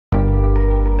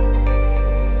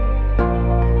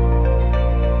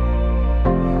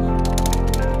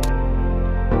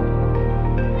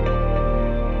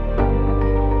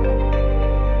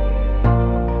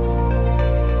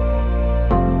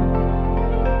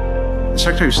As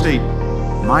Secretary of State,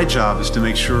 my job is to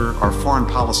make sure our foreign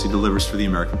policy delivers for the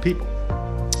American people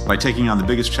by taking on the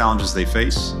biggest challenges they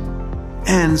face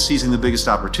and seizing the biggest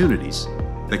opportunities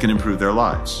that can improve their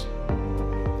lives.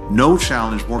 No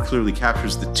challenge more clearly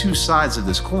captures the two sides of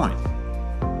this coin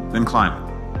than climate.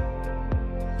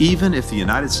 Even if the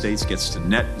United States gets to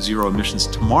net zero emissions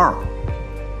tomorrow,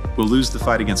 we'll lose the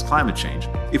fight against climate change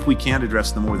if we can't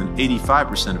address the more than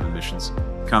 85% of emissions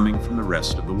coming from the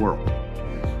rest of the world.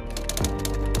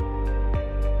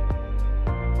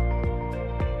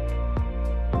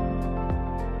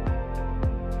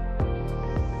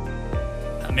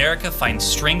 America finds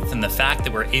strength in the fact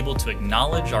that we're able to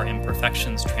acknowledge our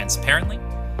imperfections transparently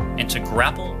and to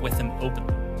grapple with them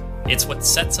openly. It's what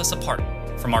sets us apart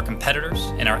from our competitors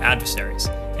and our adversaries,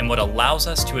 and what allows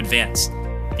us to advance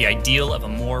the ideal of a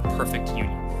more perfect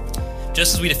union.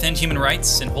 Just as we defend human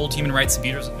rights and hold human rights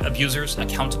abusers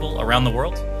accountable around the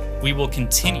world, we will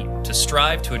continue to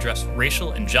strive to address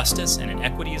racial injustice and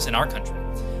inequities in our country,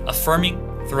 affirming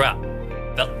throughout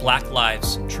that Black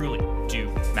lives truly do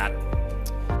matter.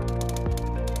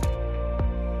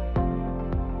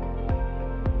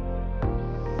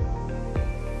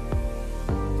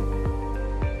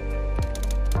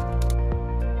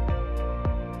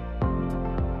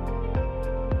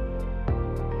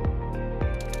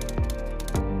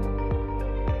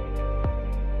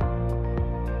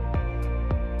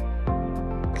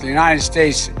 The United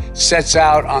States sets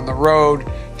out on the road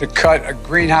to cut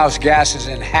greenhouse gases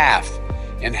in half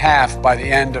by the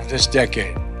end of this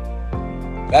decade.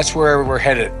 That's where we're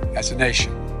headed as a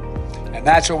nation. And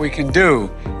that's what we can do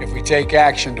if we take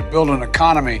action to build an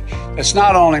economy that's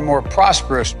not only more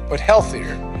prosperous, but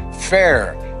healthier,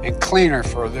 fair, and cleaner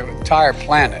for the entire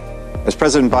planet. As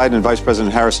President Biden and Vice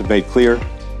President Harris have made clear,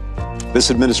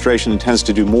 this administration intends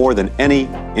to do more than any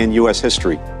in U.S.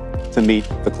 history to meet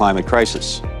the climate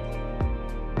crisis.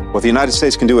 What the United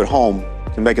States can do at home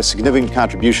can make a significant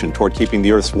contribution toward keeping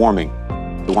the Earth's warming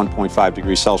to 1.5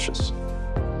 degrees Celsius.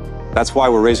 That's why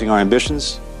we're raising our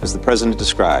ambitions, as the President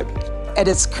described. At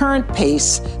its current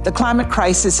pace, the climate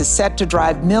crisis is set to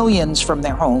drive millions from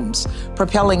their homes,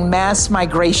 propelling mass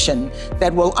migration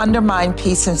that will undermine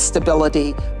peace and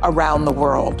stability around the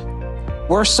world.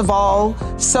 Worst of all,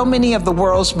 so many of the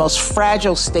world's most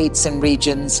fragile states and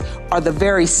regions are the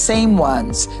very same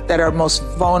ones that are most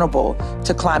vulnerable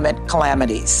to climate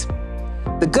calamities.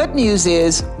 The good news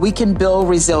is we can build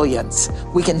resilience.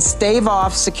 We can stave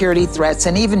off security threats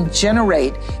and even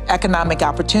generate economic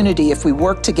opportunity if we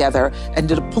work together and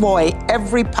deploy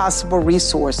every possible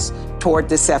resource toward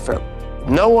this effort.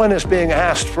 No one is being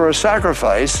asked for a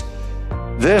sacrifice.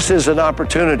 This is an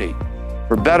opportunity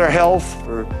for better health,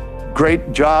 for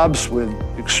great jobs with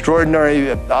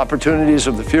extraordinary opportunities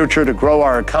of the future to grow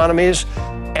our economies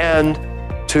and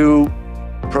to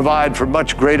provide for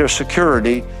much greater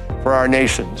security for our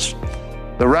nations.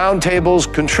 The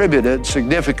roundtables contributed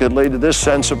significantly to this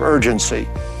sense of urgency.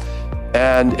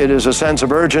 And it is a sense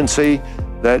of urgency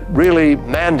that really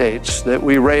mandates that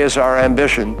we raise our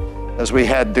ambition as we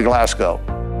head to Glasgow.